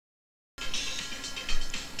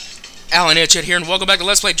Alan Etchet here, and welcome back to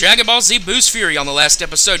Let's Play Dragon Ball Z Boost Fury. On the last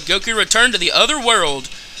episode, Goku returned to the other world,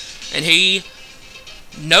 and he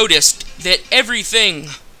noticed that everything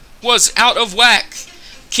was out of whack.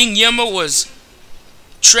 King Janemba was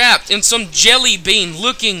trapped in some jelly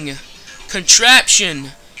bean-looking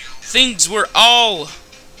contraption. Things were all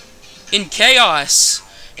in chaos,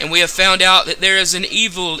 and we have found out that there is an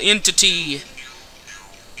evil entity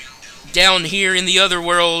down here in the other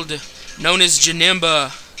world known as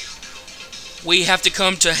Janemba. We have to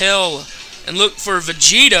come to hell and look for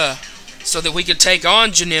Vegeta so that we could take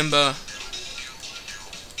on Janemba.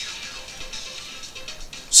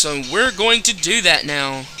 So we're going to do that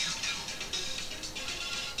now.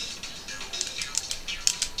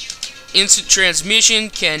 Instant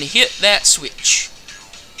transmission can hit that switch.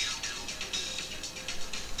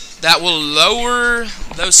 That will lower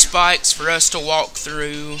those spikes for us to walk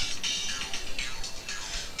through.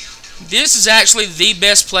 This is actually the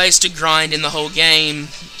best place to grind in the whole game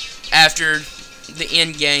after the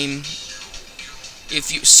end game.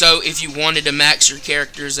 If you wanted to max your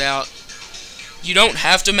characters out. You don't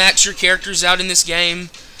have to max your characters out in this game,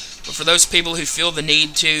 but for those people who feel the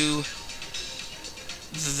need to,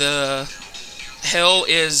 the hell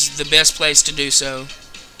is the best place to do so.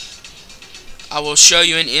 I will show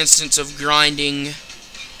you an instance of grinding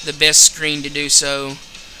the best screen to do so.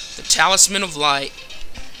 The Talisman of Light.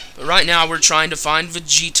 But right now we're trying to find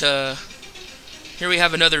Vegeta. Here we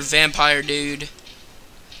have another vampire dude.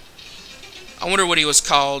 I wonder what he was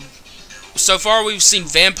called. So far we've seen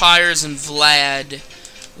vampires and Vlad.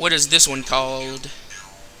 What is this one called?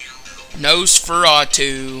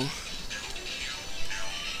 Nosferatu.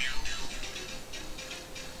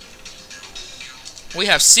 We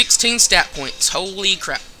have 16 stat points. Holy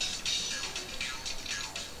crap.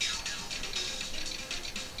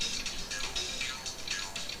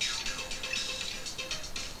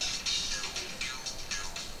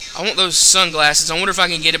 I want those sunglasses. I wonder if I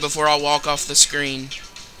can get it before I walk off the screen.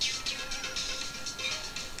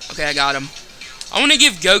 Okay, I got him. I want to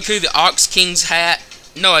give Goku the Ox King's hat.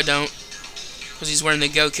 No, I don't. Because he's wearing the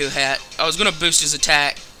Goku hat. I was going to boost his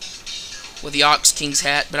attack with the Ox King's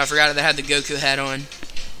hat, but I forgot that I had the Goku hat on.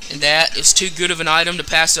 And that is too good of an item to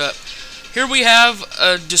pass up. Here we have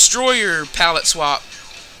a Destroyer palette swap.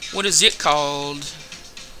 What is it called?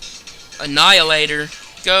 Annihilator.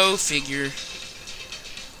 Go figure.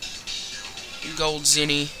 Gold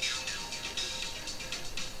Zenny.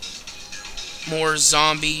 More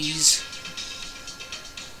zombies.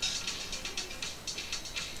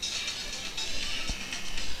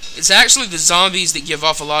 It's actually the zombies that give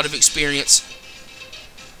off a lot of experience.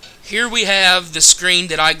 Here we have the screen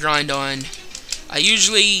that I grind on. I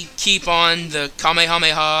usually keep on the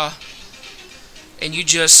Kamehameha, and you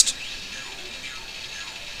just...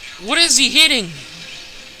 What is he hitting?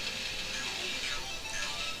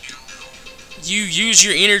 You use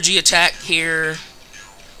your energy attack here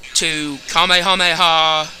to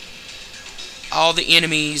Kamehameha all the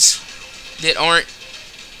enemies that aren't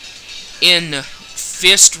in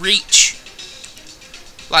fist reach,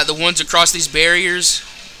 like the ones across these barriers.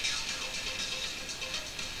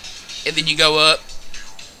 And then you go up,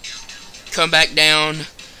 come back down,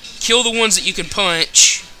 kill the ones that you can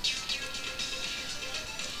punch,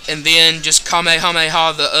 and then just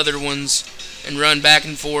Kamehameha the other ones and run back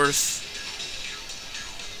and forth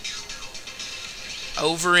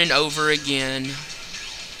over and over again.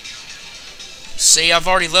 See, I've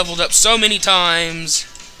already leveled up so many times,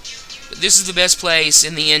 but this is the best place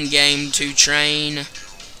in the end game to train.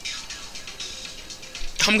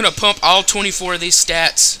 I'm gonna pump all 24 of these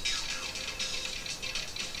stats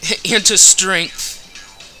into strength.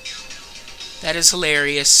 That is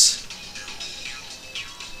hilarious.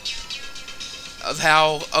 Of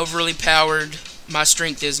how overly powered my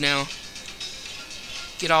strength is now.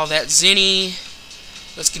 Get all that Zenny.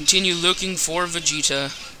 Let's continue looking for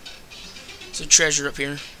Vegeta. There's a treasure up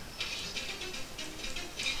here.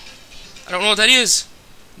 I don't know what that is.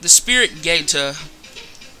 The Spirit Gata.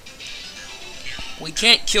 We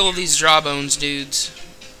can't kill these Drawbones dudes,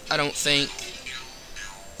 I don't think.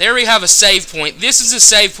 There we have a save point. This is a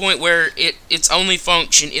save point where its only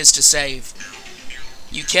function is to save.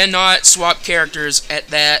 You cannot swap characters at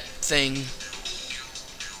that thing.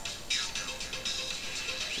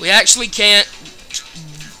 We actually can't...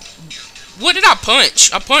 What did I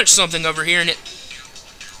punch? I punched something over here and it...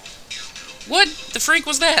 What the freak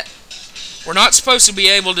was that? We're not supposed to be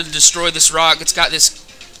able to destroy this rock. It's got this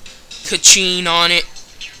kacheen on it.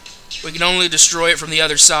 We can only destroy it from the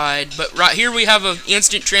other side. But right here we have an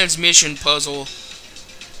instant transmission puzzle.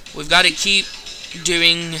 We've got to keep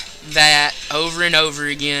doing that over and over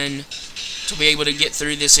again to be able to get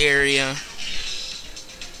through this area.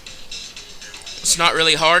 It's not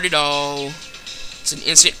really hard at all. It's an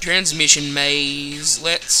instant transmission maze.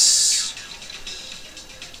 Let's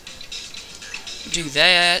do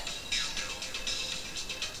that.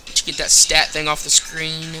 Let's get that stat thing off the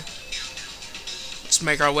screen. Let's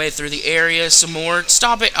make our way through the area some more.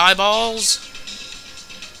 Stop it, eyeballs.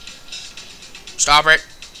 Stop it.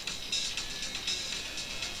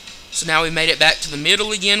 So now we made it back to the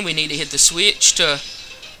middle again. We need to hit the switch to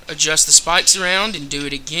adjust the spikes around and do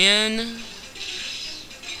it again.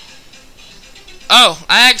 Oh,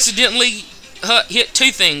 I accidentally hit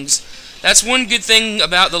two things. That's one good thing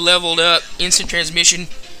about the leveled up instant transmission.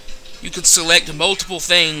 You can select multiple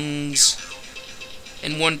things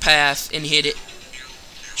in one path and hit it.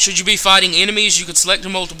 Should you be fighting enemies, you can select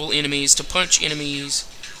multiple enemies to punch enemies.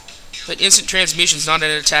 But instant transmission is not an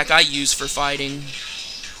attack I use for fighting.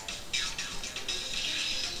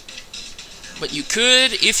 But you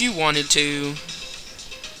could if you wanted to.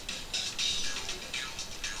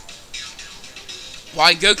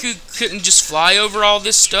 Why Goku couldn't just fly over all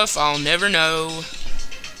this stuff, I'll never know.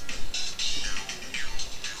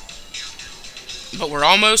 But we're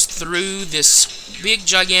almost through this big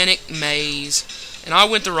gigantic maze. And I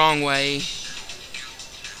went the wrong way.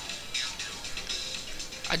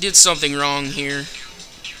 I did something wrong here.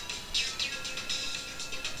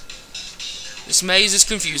 This maze is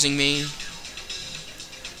confusing me.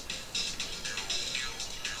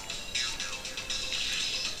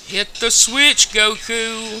 Hit the switch,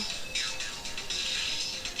 Goku!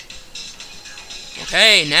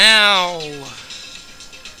 Okay, now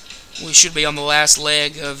we should be on the last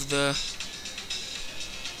leg of the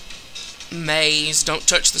maze. Don't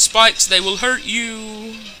touch the spikes, they will hurt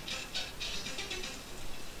you.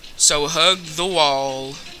 So hug the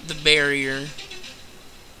wall, the barrier.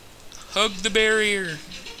 Hug the barrier.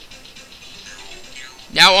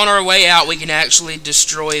 Now on our way out, we can actually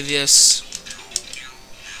destroy this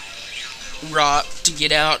rock to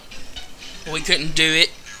get out. We couldn't do it.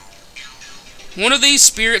 One of these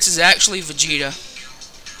spirits is actually Vegeta.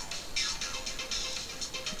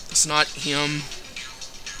 It's not him.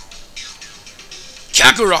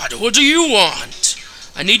 Kakarot, what do you want?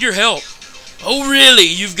 I need your help. Oh really?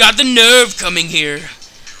 You've got the nerve coming here.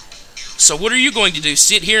 So what are you going to do?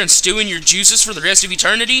 Sit here and stew in your juices for the rest of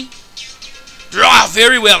eternity? Ah,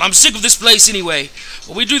 very well. I'm sick of this place anyway.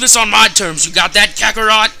 But we do this on my terms. You got that,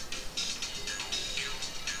 Kakarot?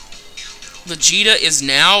 Vegeta is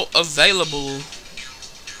now available.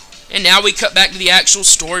 And now we cut back to the actual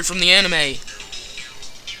story from the anime.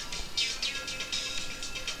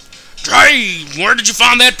 Trade, where did you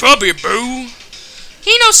find that puppy, Boo?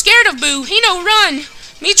 He no scared of Boo. He no run.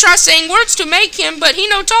 Me try saying words to make him, but he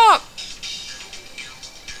no talk.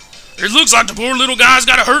 It looks like the poor little guy's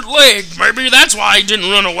got a hurt leg. Maybe that's why he didn't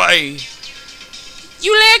run away.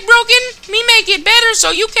 You leg broken? Me make it better so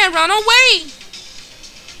you can run away.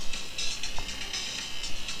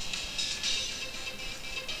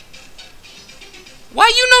 Why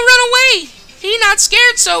you no run away? He not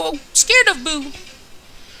scared, so scared of Boo.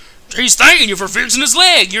 He's thanking you for fixing his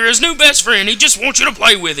leg. You're his new best friend. He just wants you to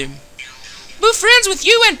play with him. Boo friends with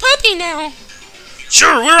you and Puppy now.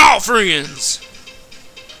 Sure, we're all friends.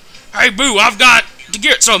 Hey, Boo, I've got to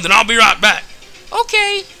get something. I'll be right back.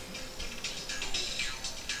 Okay.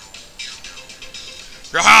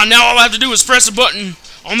 Now all I have to do is press a button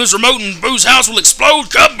on this remote and Boo's house will explode.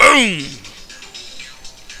 Kaboom!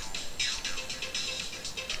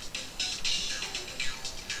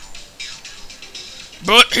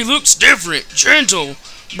 But he looks different, gentle.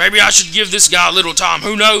 Maybe I should give this guy a little time.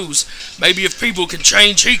 Who knows? Maybe if people can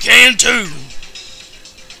change, he can too.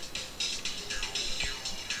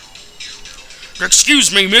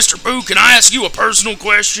 Excuse me, Mr. Boo, can I ask you a personal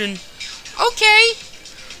question? Okay.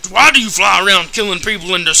 Why do you fly around killing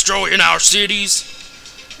people and destroying our cities?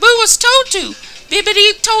 Boo was told to.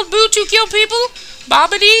 Bibbidi told Boo to kill people.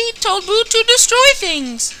 Bobbidi told Boo to destroy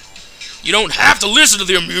things. You don't have to listen to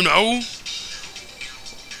them, you know.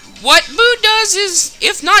 What Boo does is,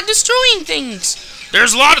 if not destroying things.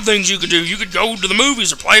 There's a lot of things you could do. You could go to the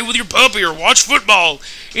movies or play with your puppy or watch football.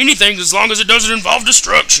 Anything as long as it doesn't involve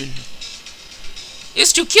destruction.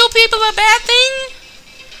 Is to kill people a bad thing?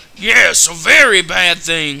 Yes, a very bad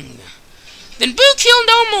thing. Then Boo kill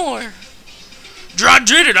no more. I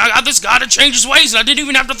did it. I got this guy to change his ways and I didn't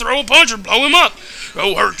even have to throw a punch or blow him up.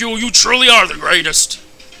 Oh, Hercule, you truly are the greatest.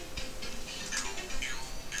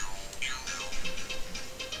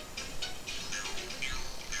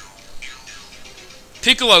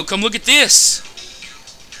 Piccolo, come look at this.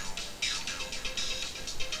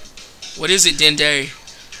 What is it, Dende?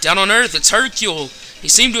 Down on Earth, it's Hercule. He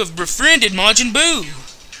seemed to have befriended Majin Buu.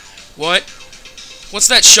 What? What's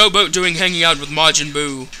that showboat doing hanging out with Majin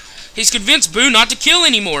Buu? He's convinced Buu not to kill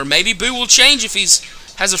anymore. Maybe Buu will change if he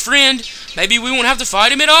has a friend. Maybe we won't have to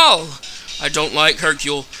fight him at all. I don't like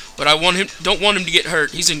Hercule, but I don't want him to get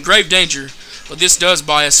hurt. He's in grave danger, but this does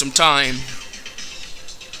buy us some time.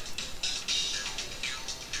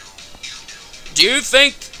 Do you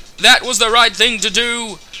think that was the right thing to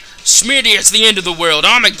do? Smitty, it's the end of the world.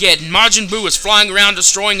 Armageddon. Majin Buu is flying around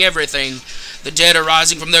destroying everything. The dead are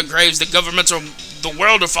rising from their graves. The governments of the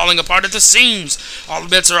world are falling apart at the seams. All the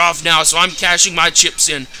bets are off now, so I'm cashing my chips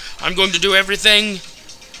in. I'm going to do everything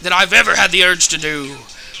that I've ever had the urge to do.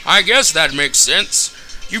 I guess that makes sense.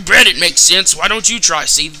 You bet it makes sense. Why don't you try?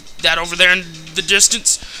 See that over there in the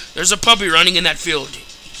distance? There's a puppy running in that field.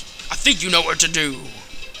 I think you know what to do.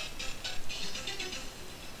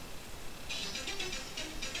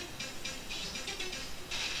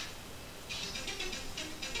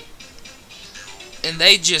 And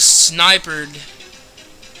they just snipered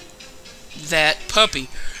that puppy.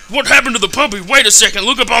 What happened to the puppy? Wait a second,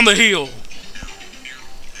 look up on the hill.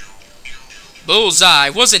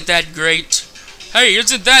 Bullseye, wasn't that great? Hey,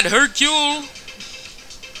 isn't that Hercule?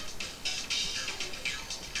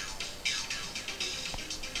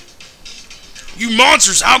 You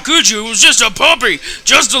monsters, how could you? It was just a puppy.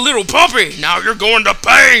 Just a little puppy. Now you're going to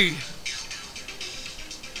pay.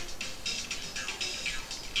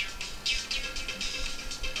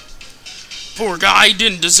 Poor guy, he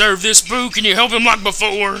didn't deserve this. Boo, can you help him like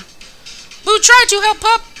before? Boo tried to help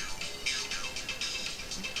Pup.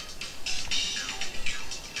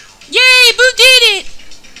 Yay, Boo did it!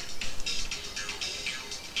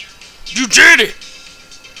 You did it!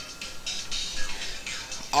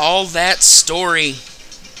 All that story.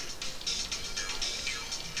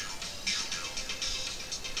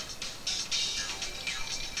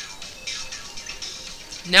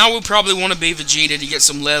 Now we'll probably want to be Vegeta to get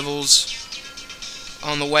some levels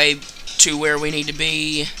on the way to where we need to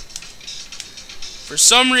be. For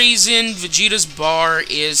some reason, Vegeta's bar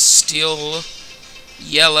is still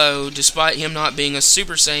yellow, despite him not being a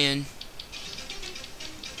Super Saiyan.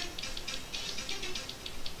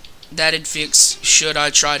 That'd fix should I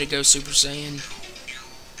try to go Super Saiyan.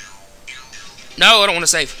 No, I don't want to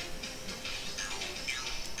save.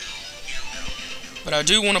 But I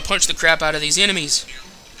do want to punch the crap out of these enemies.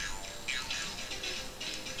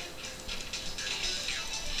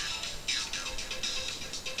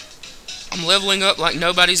 I'm leveling up like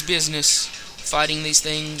nobody's business, fighting these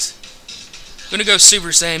things. I'm gonna go Super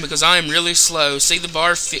Saiyan because I am really slow. See, the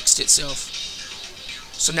bar fixed itself.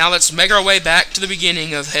 So now let's make our way back to the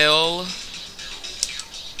beginning of hell.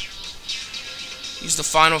 Use the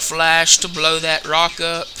final flash to blow that rock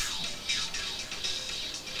up.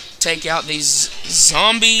 Take out these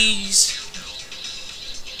zombies.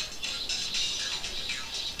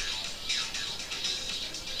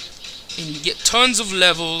 And get tons of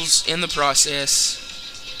levels in the process.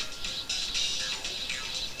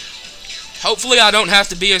 Hopefully I don't have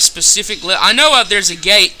to be a specific level. I know there's a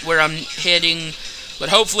gate where I'm heading, but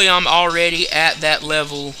hopefully I'm already at that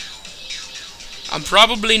level. I'm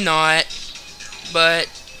probably not, but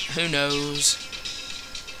who knows.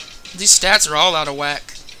 These stats are all out of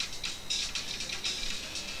whack.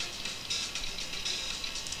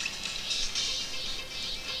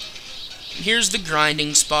 Here's the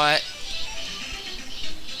grinding spot.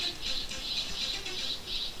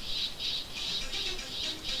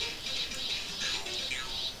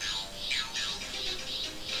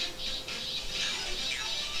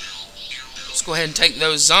 Let's go ahead and take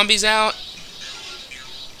those zombies out.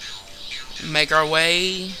 Make our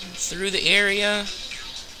way through the area.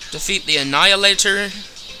 Defeat the Annihilator.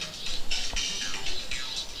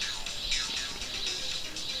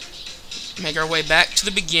 Make our way back to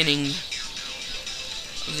the beginning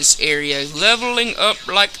of this area. Leveling up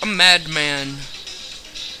like a madman.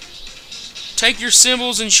 Take your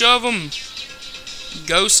symbols and shove them.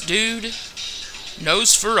 Ghost dude.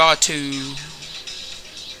 Nosferatu.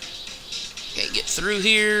 Okay, get through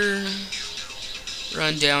here.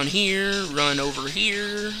 Run down here. Run over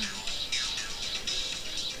here.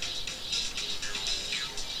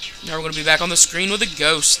 Now we're going to be back on the screen with the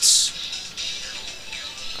ghosts.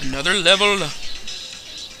 Another level.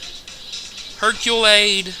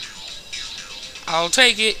 Herculade. I'll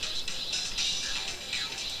take it.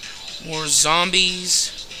 More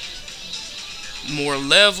zombies. More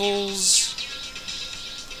levels.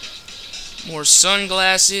 More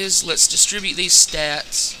sunglasses. Let's distribute these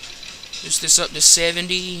stats. Boost this up to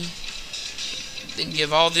 70. Then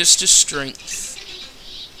give all this to strength.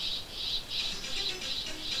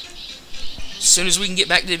 soon as we can get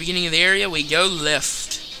back to the beginning of the area, we go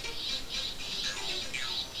left.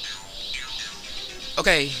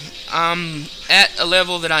 Okay, I'm at a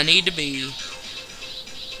level that I need to be.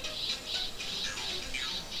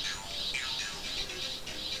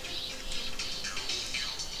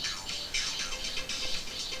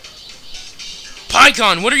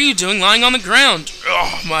 Pycon, what are you doing lying on the ground?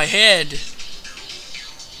 Oh, my head.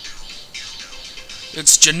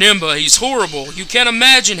 It's Janemba. He's horrible. You can't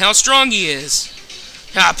imagine how strong he is.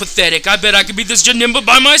 Ah, pathetic. I bet I could beat this Janemba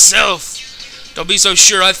by myself. Don't be so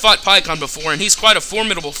sure. I've fought Pycon before, and he's quite a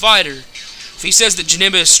formidable fighter. If he says that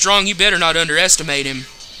Janemba is strong, you better not underestimate him.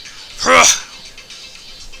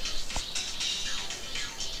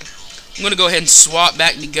 I'm going to go ahead and swap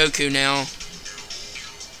back to Goku now.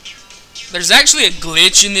 There's actually a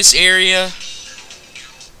glitch in this area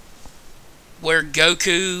where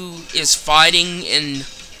Goku is fighting and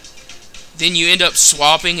then you end up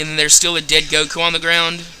swapping and then there's still a dead Goku on the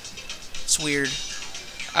ground. It's weird.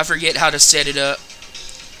 I forget how to set it up.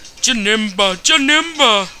 Janemba,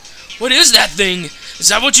 Janemba! What is that thing? Is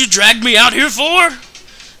that what you dragged me out here for?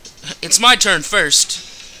 It's my turn first.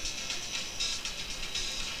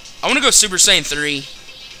 I want to go Super Saiyan 3.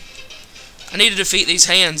 I need to defeat these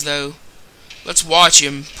hands though. Let's watch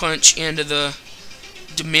him punch into the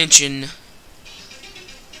dimension.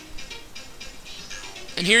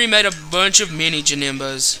 And here he made a bunch of mini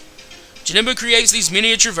Janembas. Janemba creates these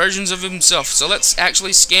miniature versions of himself. So let's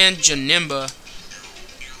actually scan Janemba.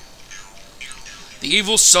 The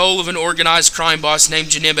evil soul of an organized crime boss named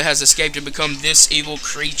Janemba has escaped and become this evil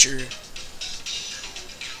creature.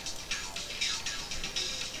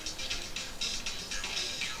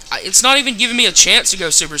 It's not even giving me a chance to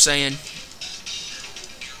go Super Saiyan.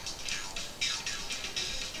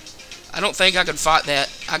 I don't think I could fight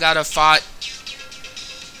that. I gotta fight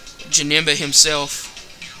Janemba himself.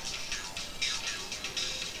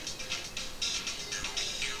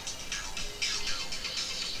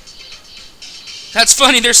 That's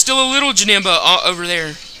funny, there's still a little Janemba over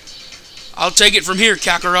there. I'll take it from here,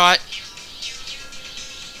 Kakarot.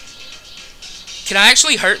 Can I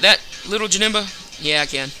actually hurt that little Janemba? Yeah, I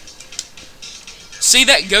can. See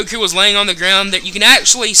that Goku was laying on the ground? That you can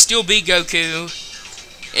actually still be Goku.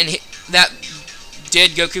 And that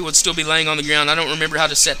dead Goku would still be laying on the ground. I don't remember how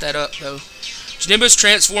to set that up, though. Janemba's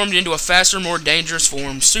transformed into a faster, more dangerous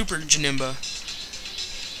form. Super Janemba.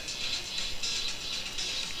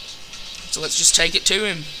 So let's just take it to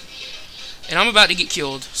him. And I'm about to get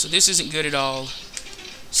killed, so this isn't good at all.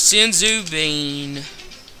 Senzu Bean.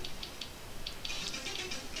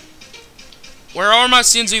 Where are my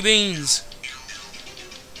Senzu Beans?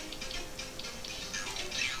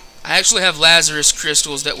 I actually have Lazarus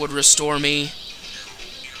crystals that would restore me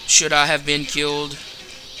should I have been killed.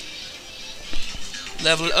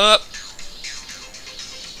 Level up.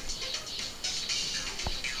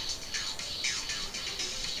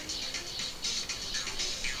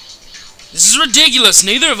 This is ridiculous.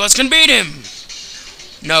 Neither of us can beat him.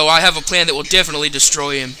 No, I have a plan that will definitely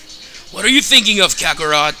destroy him. What are you thinking of,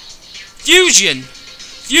 Kakarot? Fusion!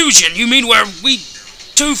 Fusion? You mean where we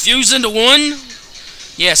two fuse into one?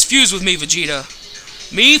 Yes, fuse with me, Vegeta.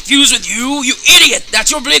 Me fuse with you? You idiot!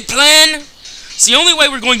 That's your big plan? It's the only way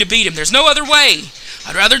we're going to beat him. There's no other way.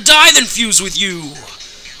 I'd rather die than fuse with you.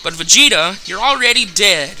 But Vegeta, you're already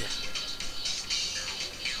dead.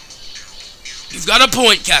 You've got a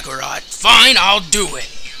point, Kakarot. Fine, I'll do it.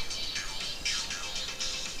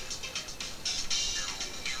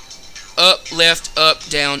 Up, left, up,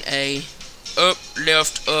 down, A. Up,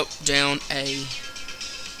 left, up, down, A.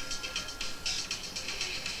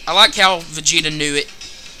 I like how Vegeta knew it.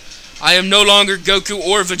 I am no longer Goku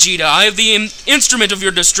or Vegeta. I am the instrument of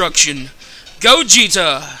your destruction.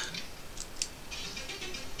 Gogeta!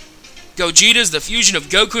 Gogeta is the fusion of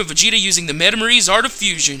Goku and Vegeta using the Metamare's art of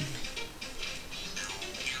fusion.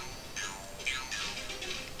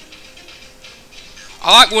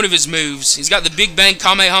 I like one of his moves. He's got the Big Bang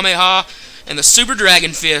Kamehameha and the Super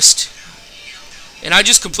Dragon Fist. And I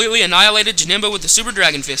just completely annihilated Janemba with the Super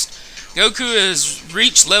Dragon Fist. Goku has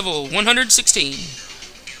reached level 116.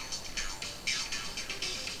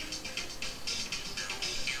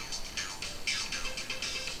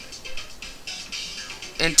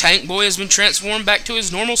 And Tank Boy has been transformed back to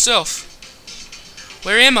his normal self.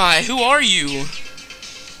 Where am I? Who are you?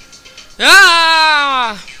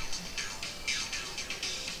 Ah!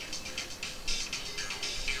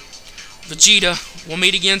 Vegeta, we'll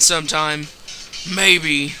meet again sometime.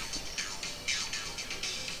 Maybe.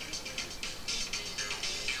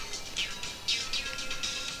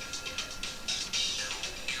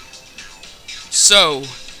 So,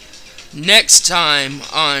 next time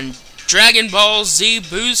on Dragon Ball Z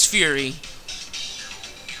Boo's Fury,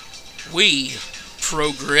 we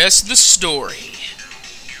progress the story.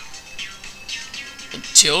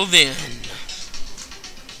 Until then.